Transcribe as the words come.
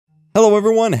Hello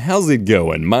everyone, how's it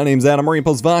going? My name's Adam or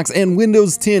EposVox, and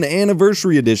Windows 10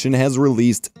 Anniversary Edition has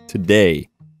released today.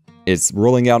 It's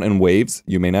rolling out in waves.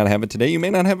 You may not have it today, you may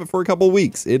not have it for a couple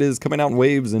weeks. It is coming out in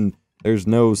waves, and there's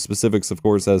no specifics, of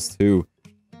course, as to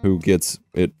who gets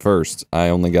it first. I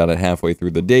only got it halfway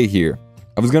through the day here.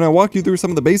 I was going to walk you through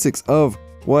some of the basics of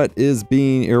what has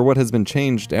been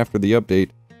changed after the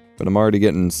update, but I'm already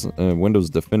getting Windows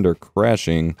Defender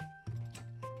crashing.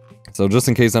 So just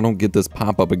in case I don't get this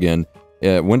pop-up again,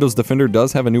 Windows Defender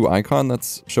does have a new icon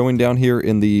that's showing down here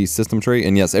in the system tray.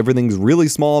 And yes, everything's really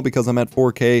small because I'm at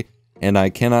 4K and I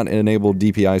cannot enable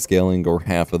DPI scaling, or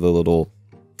half of the little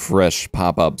fresh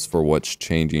pop-ups for what's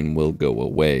changing will go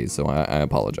away. So I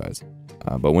apologize.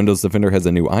 But Windows Defender has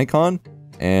a new icon,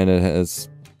 and it has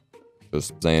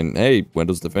just saying, hey,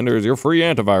 Windows Defender is your free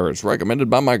antivirus recommended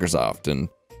by Microsoft. And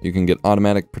you can get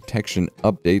automatic protection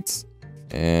updates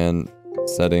and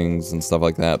settings and stuff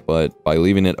like that, but by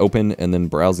leaving it open and then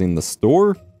browsing the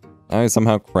store, I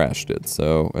somehow crashed it,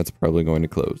 so it's probably going to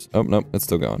close. Oh, nope, it's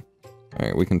still going.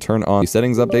 Alright, we can turn on the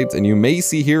settings updates, and you may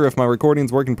see here, if my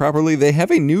recording's working properly, they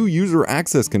have a new user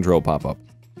access control pop-up,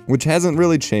 which hasn't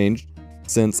really changed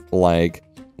since, like,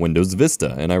 Windows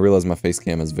Vista. And I realize my face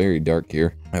cam is very dark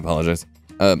here. I apologize.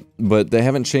 But they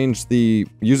haven't changed the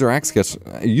user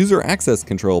access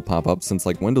control pop-up since,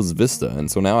 like, Windows Vista, and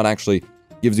so now it actually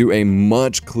gives you a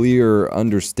much clearer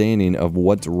understanding of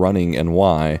what's running and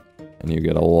why, and you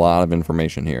get a lot of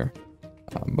information here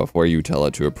before you tell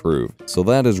it to approve. So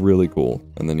that is really cool,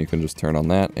 and then you can just turn on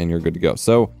that and you're good to go.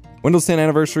 So Windows 10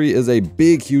 Anniversary is a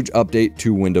big, huge update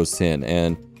to Windows 10,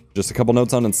 and just a couple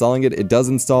notes on installing it. It does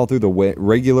install through the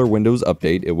regular Windows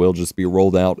update. It will just be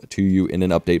rolled out to you in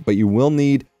an update, but you will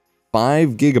need 5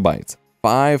 gigabytes,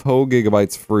 5 whole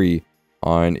gigabytes free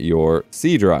on your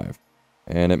C drive.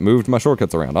 And it moved my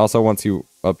shortcuts around. Also, once you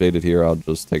update it here, I'll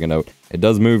just take a note. It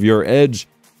does move your Edge,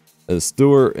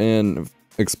 Stewart, and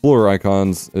Explorer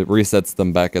icons. It resets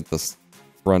them back at the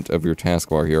front of your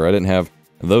taskbar here. I didn't have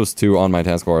those two on my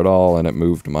taskbar at all, and it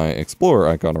moved my Explorer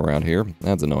icon around here.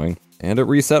 That's annoying. And it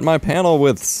reset my panel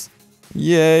widths.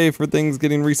 Yay for things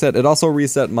getting reset. It also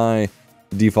reset my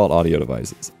default audio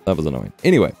devices. That was annoying.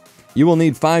 Anyway, you will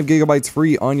need 5 gigabytes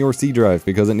free on your C drive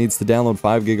because it needs to download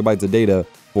 5 gigabytes of data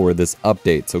for this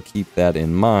update, so keep that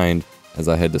in mind, as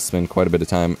I had to spend quite a bit of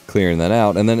time clearing that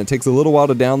out. And then it takes a little while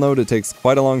to download. It takes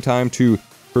quite a long time to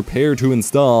prepare to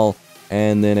install,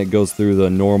 and then it goes through the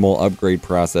normal upgrade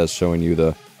process showing you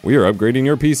the "we are upgrading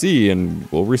your PC and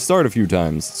we'll restart a few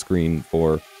times" screen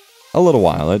for a little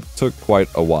while. It took quite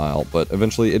a while, but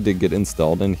eventually it did get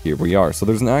installed, and here we are. So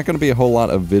there's not going to be a whole lot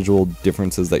of visual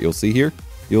differences that you'll see here.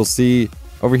 You'll see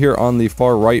over here on the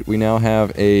far right, we now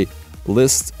have a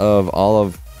list of all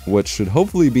of what should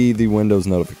hopefully be the Windows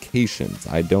notifications.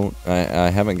 I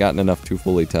haven't gotten enough to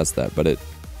fully test that, but it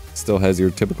still has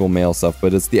your typical mail stuff,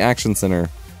 but it's the Action Center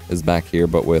is back here,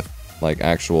 but with like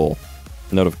actual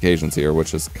notifications here,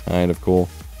 which is kind of cool.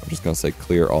 I'm just gonna say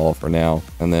clear all for now.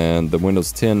 And then the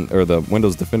Windows 10 or the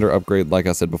Windows Defender upgrade, like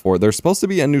I said before, there's supposed to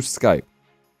be a new Skype.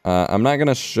 I'm not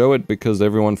gonna show it because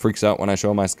everyone freaks out when I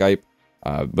show my Skype.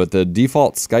 But the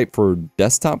default Skype for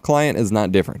desktop client is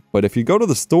not different. But if you go to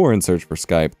the store and search for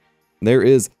Skype, there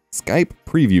is Skype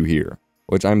Preview here,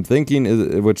 which I'm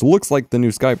thinking which looks like the new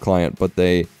Skype client, but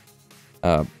they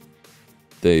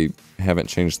haven't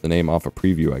changed the name off of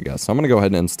Preview, I guess. So I'm gonna go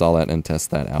ahead and install that and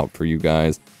test that out for you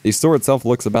guys. The store itself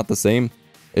looks about the same.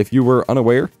 If you were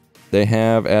unaware, they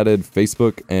have added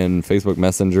Facebook and Facebook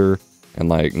Messenger and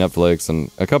like Netflix and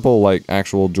a couple like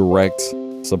actual direct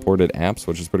supported apps,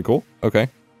 which is pretty cool. Okay,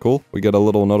 cool. We get a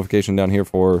little notification down here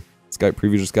for Skype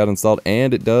Preview just got installed,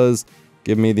 and it does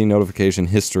give me the notification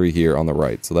history here on the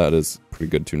right, so that is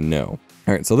pretty good to know.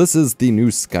 All right, so this is the new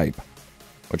Skype,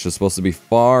 which is supposed to be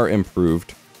far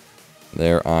improved.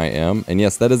 There I am, and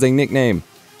yes, that is a nickname.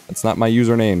 That's not my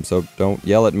username, so don't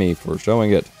yell at me for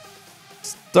showing it.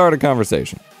 Start a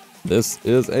conversation. This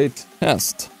is a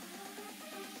test,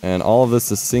 and all of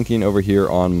this is syncing over here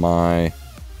on my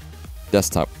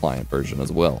desktop client version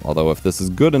as well. Although if this is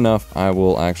good enough, I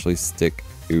will actually stick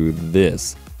to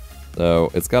this. So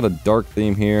it's got a dark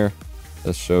theme here.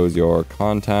 This shows your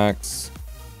contacts.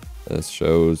 This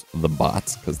shows the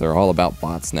bots, because they're all about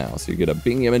bots now. So you get a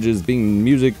Bing Images, Bing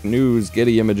Music, News,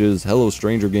 Getty Images, Hello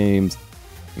Stranger Games,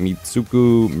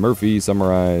 Mitsuku, Murphy,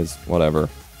 Summarize, whatever.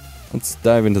 Let's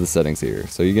dive into the settings here.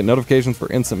 So you get notifications for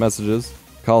instant messages,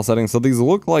 call settings. So these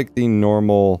look like the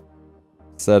normal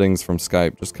settings from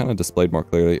Skype, just kind of displayed more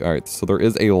clearly. All right, so there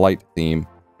is a light theme.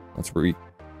 Let's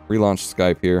relaunch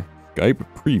Skype here. Skype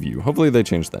Preview. Hopefully they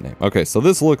changed that name. Okay, so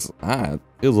this looks, it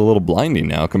feels a little blinding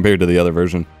now compared to the other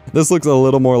version. This looks a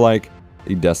little more like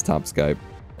the desktop Skype.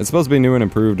 It's supposed to be new and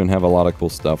improved and have a lot of cool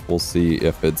stuff. We'll see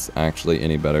if it's actually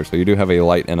any better. So you do have a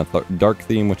light and a dark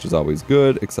theme, which is always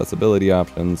good, accessibility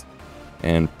options,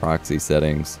 and proxy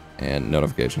settings, and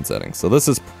notification settings. So this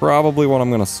is probably what I'm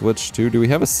going to switch to. Do we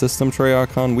have a system tray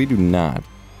icon? We do not.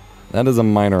 That is a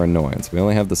minor annoyance. We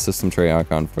only have the system tray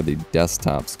icon for the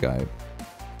desktop Skype.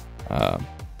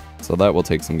 So that will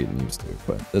take some getting used to.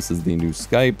 But this is the new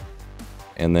Skype.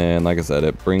 And then, like I said,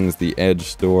 it brings the Edge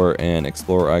Store and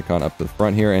Explorer icon up to the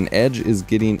front here. And Edge is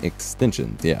getting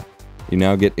extensions. Yeah, you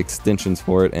now get extensions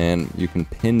for it, and you can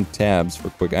pin tabs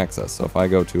for quick access. So if I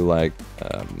go to like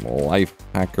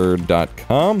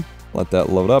lifehacker.com, let that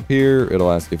load up here.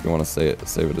 It'll ask you if you want to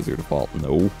save it as your default.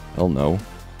 No, hell no.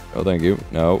 Oh, thank you.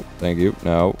 No, thank you.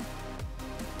 No.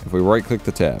 If we right-click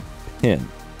the tab, pin.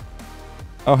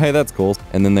 Oh, hey, that's cool.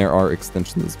 And then there are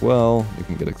extensions as well. You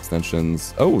can get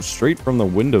extensions. Oh, straight from the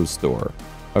Windows Store.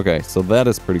 Okay, so that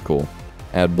is pretty cool.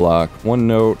 Adblock,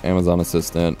 OneNote, Amazon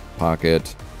Assistant,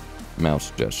 Pocket,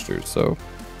 mouse gestures. So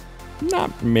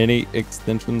not many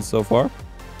extensions so far,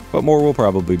 but more will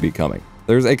probably be coming.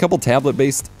 There's a couple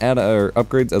tablet-based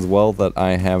upgrades as well that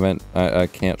I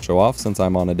can't show off since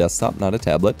I'm on a desktop, not a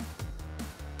tablet.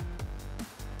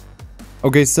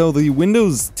 Okay, so the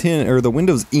Windows 10 or the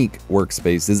Windows Ink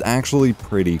workspace is actually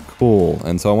pretty cool,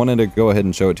 and so I wanted to go ahead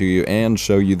and show it to you and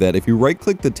show you that if you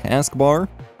right-click the taskbar,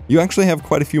 you actually have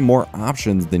quite a few more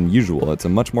options than usual. It's a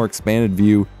much more expanded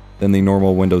view than the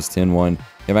normal Windows 10 one.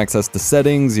 You have access to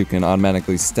settings, you can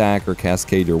automatically stack or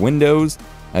cascade your windows,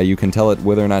 you can tell it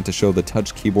whether or not to show the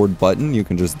touch keyboard button. You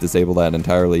can just disable that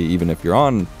entirely even if you're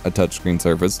on a touchscreen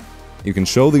surface. You can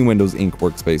show the Windows Ink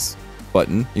workspace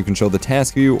button. You can show the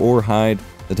task view or hide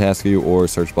the task view or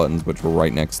search buttons, which are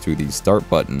right next to the start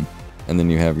button. And then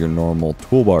you have your normal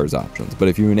toolbars options. But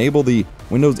if you enable the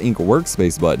Windows Ink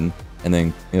workspace button and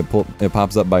then it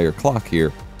pops up by your clock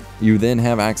here, you then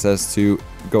have access to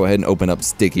go ahead and open up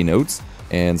sticky notes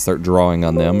and start drawing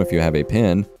on them if you have a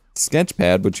pen.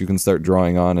 Sketchpad, which you can start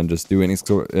drawing on and just do any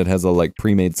sort. It has a like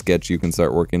pre-made sketch you can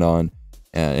start working on,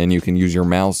 and you can use your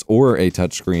mouse or a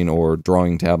touchscreen or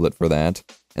drawing tablet for that.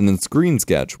 And then Screen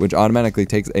Sketch, which automatically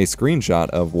takes a screenshot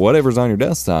of whatever's on your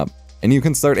desktop, and you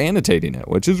can start annotating it,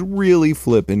 which is really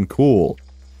flippin' cool.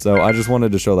 So I just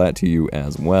wanted to show that to you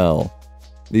as well.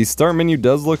 The start menu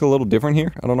does look a little different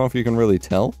here. I don't know if you can really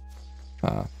tell,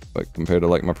 but compared to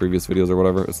like my previous videos or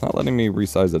whatever, it's not letting me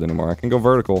resize it anymore. I can go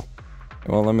vertical. It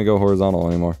won't let me go horizontal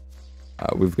anymore.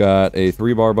 We've got a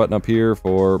 3-bar button up here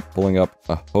for pulling up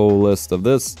a whole list of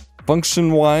this.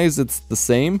 Function-wise, it's the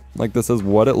same. Like, this is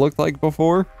what it looked like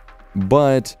before,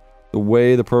 but the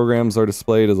way the programs are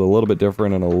displayed is a little bit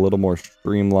different and a little more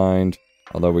streamlined,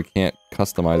 although we can't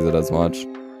customize it as much.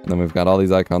 And then we've got all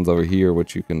these icons over here,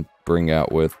 which you can bring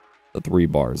out with the 3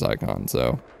 bars icon,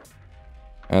 so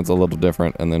that's a little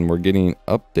different. And then we're getting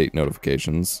update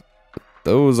notifications.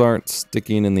 Those aren't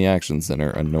sticking in the Action Center,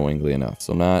 annoyingly enough.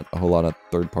 So not a whole lot of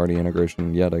third-party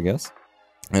integration yet, I guess.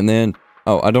 And then,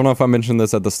 oh, I don't know if I mentioned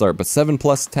this at the start, but 7+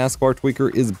 taskbar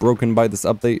tweaker is broken by this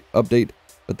update,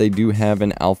 but they do have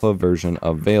an alpha version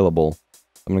available.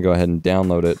 I'm gonna go ahead and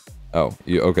download it. Oh,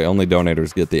 okay, only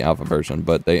donators get the alpha version,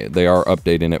 but they are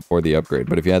updating it for the upgrade.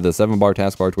 But if you had the 7-bar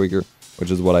taskbar tweaker,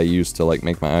 which is what I use to like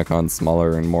make my icons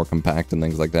smaller and more compact and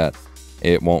things like that,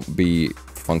 it won't be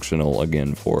functional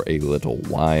again for a little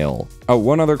while. Oh,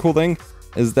 one other cool thing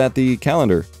is that the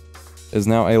calendar is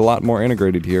now a lot more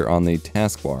integrated here on the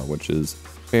taskbar, which is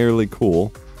fairly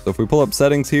cool. So if we pull up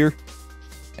settings here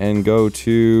and go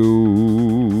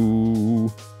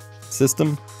to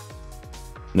system,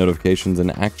 notifications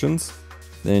and actions,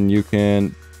 then you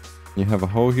have a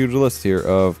whole huge list here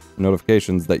of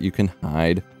notifications that you can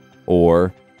hide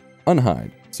or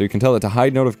unhide. So you can tell it to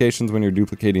hide notifications when you're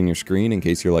duplicating your screen in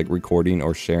case you're like recording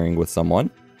or sharing with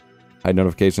someone. Hide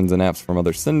notifications and apps from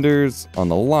other senders on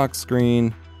the lock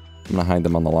screen. I'm gonna hide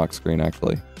them on the lock screen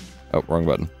actually. Oh, wrong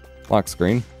button. Lock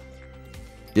screen.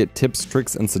 Get tips,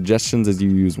 tricks, and suggestions as you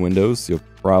use Windows. You'll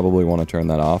probably want to turn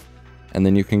that off. And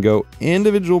then you can go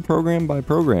individual program by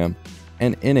program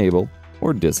and enable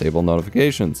or disable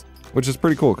notifications, which is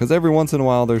pretty cool because every once in a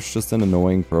while there's just an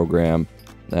annoying program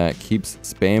that keeps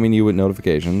spamming you with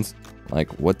notifications, like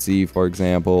Whatsy, for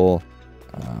example.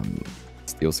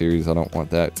 SteelSeries, I don't want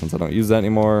that since I don't use that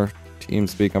anymore.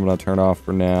 TeamSpeak, I'm going to turn off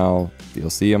for now.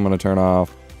 DLC, I'm going to turn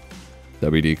off.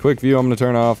 WD Quick View, I'm going to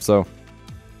turn off. So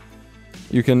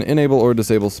you can enable or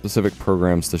disable specific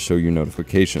programs to show you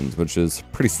notifications, which is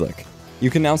pretty slick. You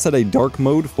can now set a dark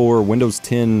mode for Windows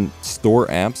 10 store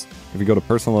apps. If you go to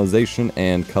personalization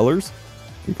and colors,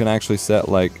 you can actually set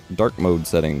like dark mode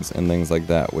settings and things like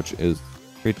that, which is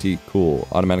Pretty cool.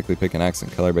 Automatically pick an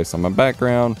accent color based on my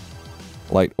background.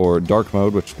 Light or dark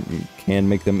mode, which can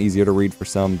make them easier to read for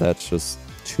some. That's just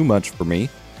too much for me.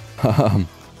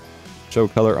 Show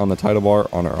color on the title bar,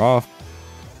 on or off.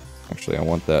 Actually, I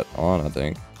want that on, I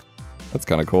think. That's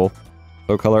kind of cool.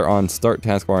 Show color on start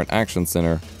taskbar and action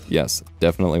center. Yes,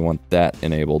 definitely want that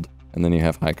enabled. And then you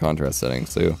have high contrast settings,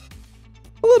 so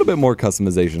a little bit more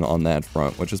customization on that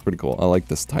front, which is pretty cool. I like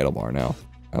this title bar now.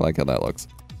 I like how that looks.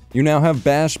 You now have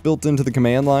Bash built into the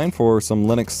command line for some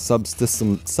Linux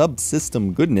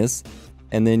subsystem goodness.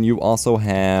 And then you also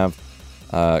have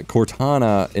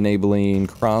Cortana enabling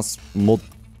cross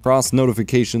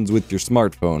notifications with your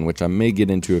smartphone, which I may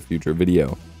get into a future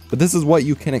video. But this is what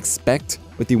you can expect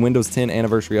with the Windows 10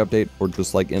 anniversary update for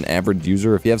just like an average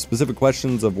user. If you have specific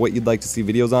questions of what you'd like to see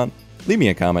videos on, leave me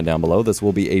a comment down below. This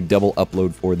will be a double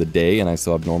upload for the day, and I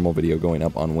still have normal video going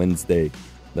up on Wednesday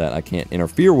that I can't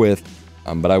interfere with.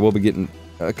 But I will be getting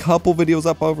a couple videos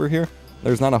up over here.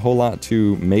 There's not a whole lot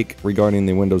to make regarding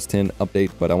the Windows 10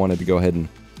 update, but I wanted to go ahead and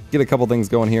get a couple things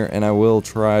going here, and I will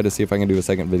try to see if I can do a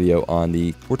second video on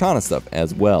the Cortana stuff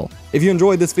as well. If you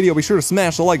enjoyed this video, be sure to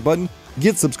smash the like button,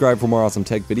 get subscribed for more awesome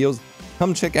tech videos.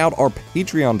 Come check out our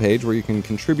Patreon page where you can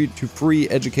contribute to free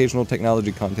educational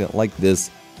technology content like this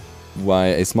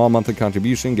via a small monthly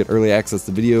contribution, get early access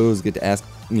to videos, get to ask,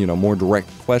 more direct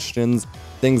questions,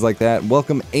 things like that.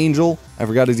 Welcome Angel. I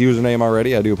forgot his username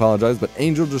already. I do apologize, but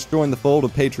Angel just joined the fold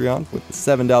of Patreon with the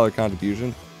 $7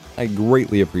 contribution. I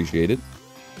greatly appreciate it.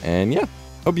 And yeah,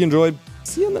 hope you enjoyed.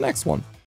 See you in the next one.